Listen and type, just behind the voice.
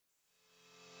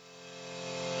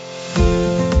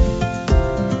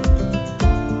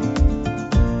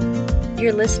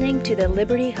You're listening to the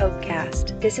Liberty Hope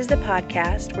Cast. This is the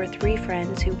podcast where three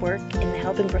friends who work in the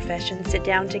helping profession sit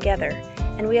down together,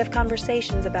 and we have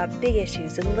conversations about big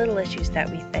issues and little issues that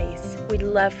we face. We'd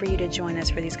love for you to join us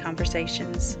for these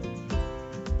conversations.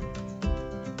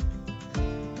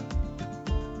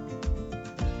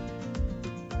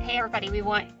 Hey everybody, we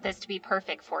want this to be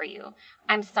perfect for you.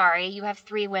 I'm sorry, you have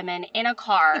three women in a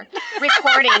car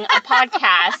recording a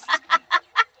podcast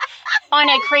on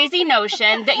a crazy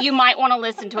notion that you might want to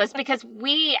listen to us because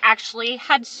we actually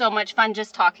had so much fun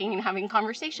just talking and having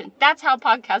conversation. That's how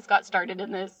podcasts got started in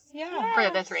this for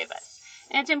the three of us.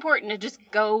 And it's important to just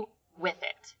go with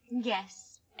it.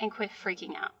 Yes. And quit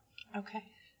freaking out. Okay.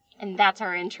 And that's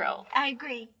our intro. I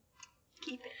agree.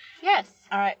 Keep it. Yes.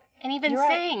 All right. And even You're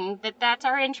saying that that's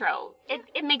our intro,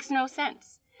 it makes no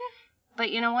sense. But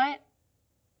you know what?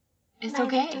 It's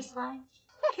okay. Just life.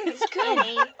 It's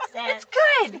good. It's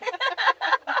good.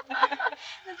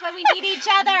 That's why we need each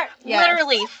other. Yes.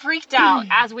 Literally freaked out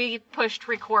as we pushed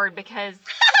record because,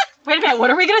 wait a minute,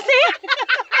 what are we going to say?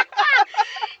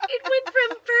 It went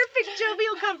from perfect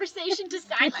jovial conversation to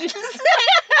silence.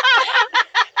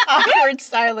 Awkward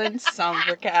silence,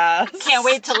 somber cast. Can't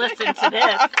wait to listen to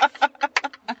this.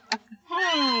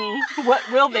 What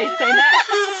will they say next?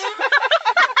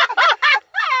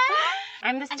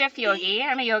 I'm the Stiff Yogi.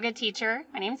 I'm a yoga teacher.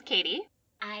 My name's Katie.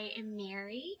 I am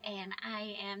Mary, and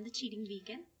I am the cheating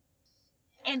vegan,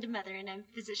 and a mother, and I'm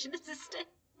a physician assistant.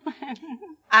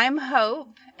 I'm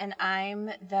Hope, and I'm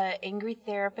the angry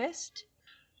therapist.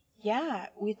 Yeah,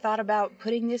 we thought about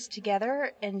putting this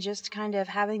together and just kind of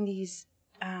having these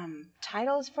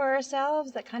titles for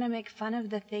ourselves that kind of make fun of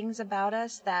the things about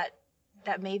us that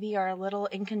maybe are a little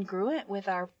incongruent with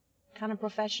our kind of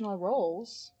professional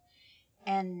roles,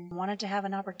 and wanted to have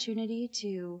an opportunity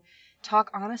to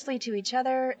talk honestly to each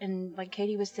other and, like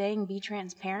Katie was saying, be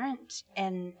transparent.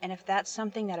 And if that's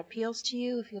something that appeals to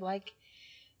you, if you like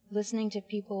listening to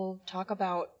people talk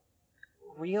about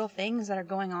real things that are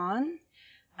going on,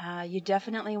 you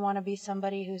definitely want to be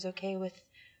somebody who's okay with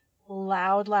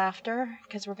loud laughter,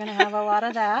 because we're going to have a lot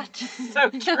of that. So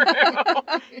true.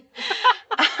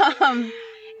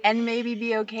 And maybe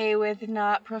be okay with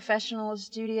not professional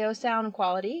studio sound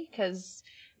quality, because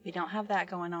we don't have that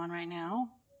going on right now,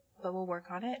 but we'll work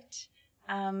on it.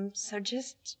 So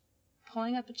just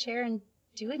pulling up a chair and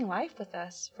doing life with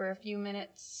us for a few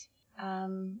minutes,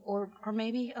 or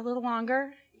maybe a little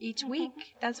longer each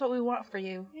week. That's what we want for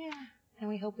you. Yeah. And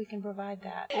we hope we can provide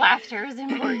that. Laughter is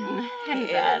important.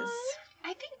 It Yes. is.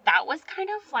 I think that was kind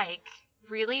of like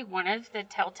really one of the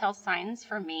telltale signs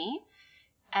for me,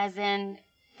 as in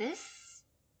this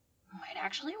might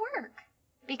actually work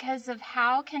because of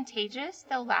how contagious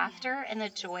the laughter and the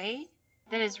joy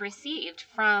that is received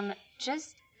from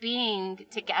just being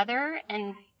together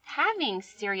and having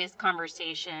serious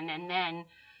conversation, and then,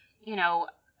 you know,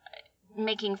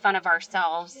 making fun of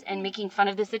ourselves and making fun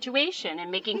of the situation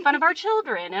and making fun of our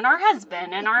children and our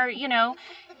husband and our, you know,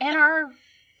 and our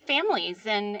families,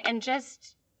 and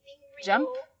just jump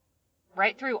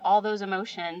right through all those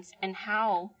emotions and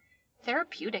how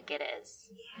therapeutic it is.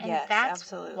 And Yes, that's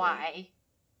absolutely. why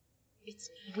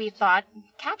we thought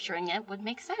capturing it would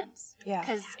make sense. Yeah.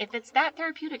 Because if it's that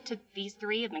therapeutic to these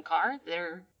three in the car,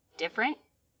 they're different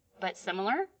but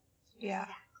similar, Yeah.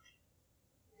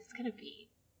 it's going to be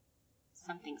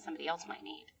something somebody else might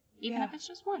need, even Yeah. if it's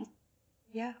just one.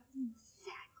 Yeah.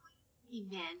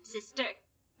 Exactly. Amen, sister.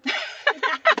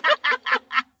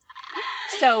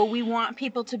 So we want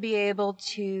people to be able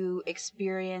to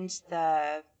experience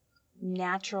the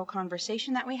natural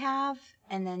conversation that we have,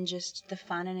 and then just the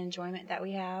fun and enjoyment that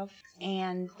we have.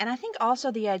 And I think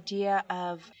also the idea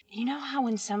of, you know how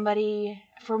when somebody,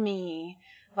 for me,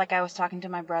 like I was talking to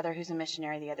my brother who's a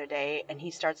missionary the other day, and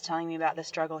he starts telling me about the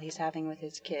struggle he's having with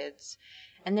his kids.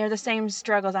 And they're the same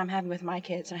struggles I'm having with my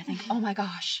kids. And I think, oh my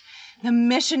gosh, the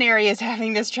missionary is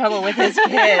having this trouble with his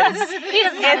kids. He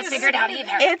doesn't have it figured out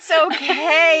either. It's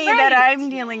okay that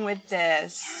I'm dealing with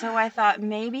this. So I thought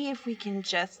maybe if we can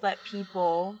just let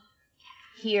people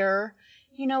hear,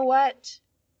 you know what?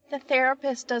 The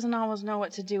therapist doesn't always know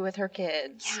what to do with her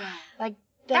kids. Yeah. Like,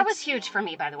 That was huge for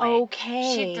me, by the way.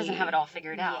 okay. She doesn't have it all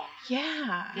figured out.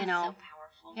 Yeah. You know? So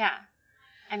powerful. Yeah.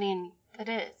 I mean, it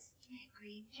is. I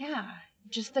agree. Yeah.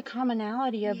 Just the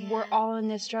commonality of we're all in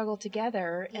this struggle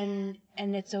together, and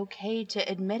it's okay to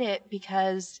admit it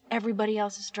because everybody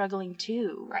else is struggling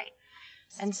too. Right.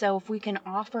 And so if we can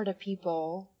offer to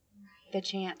people the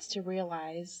chance to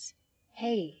realize,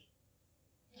 hey,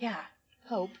 yeah,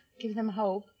 hope, give them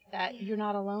hope that you're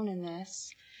not alone in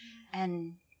this,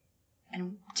 and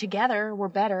together we're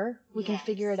better. We can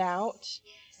figure it out.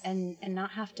 and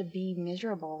not have to be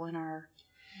miserable in our...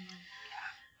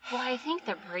 Well, I think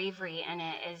the bravery in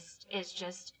it is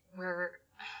just we're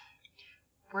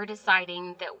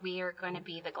deciding that we are going to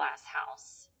be the glass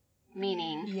house.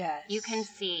 Meaning, Yes. you can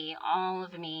see all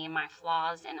of me, my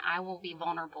flaws, and I will be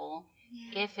vulnerable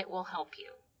if it will help you.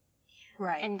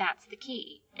 Right. And that's the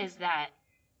key, is that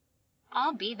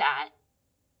I'll be that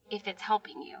if it's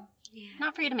helping you. Yeah.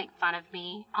 Not for you to make fun of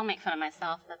me. I'll make fun of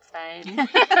myself, that's fine.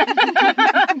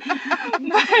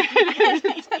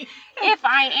 If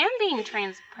I am being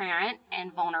transparent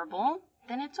and vulnerable,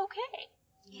 then it's okay.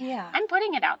 Yeah. I'm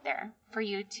putting it out there for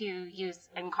you to use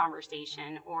in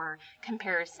conversation or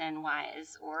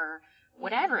comparison-wise or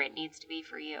whatever it needs to be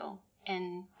for you.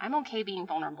 And I'm okay being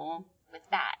vulnerable with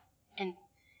that. And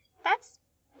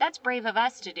that's brave of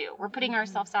us to do. We're putting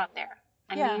ourselves out there.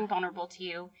 I'm being vulnerable to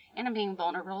you, and I'm being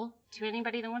vulnerable to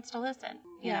anybody that wants to listen,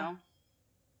 you know?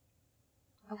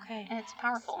 Okay. And it's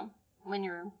powerful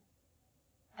when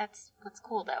that's what's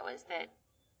cool, though, is that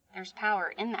there's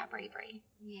power in that bravery.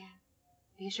 Yeah.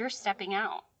 Because you're stepping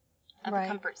out of the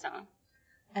comfort zone.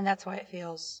 And that's why it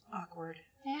feels awkward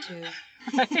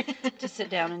to sit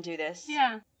down and do this.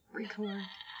 Yeah. Record.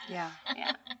 Yeah.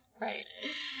 Yeah. Right.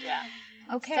 Yeah.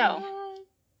 Okay. So,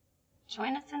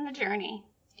 join us in the journey.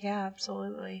 Yeah,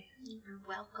 absolutely. You're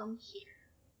welcome here.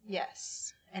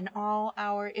 Yes. In all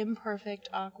our imperfect,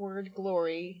 awkward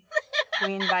glory,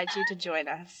 we invite you to join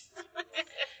us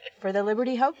for the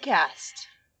Liberty Hopecast.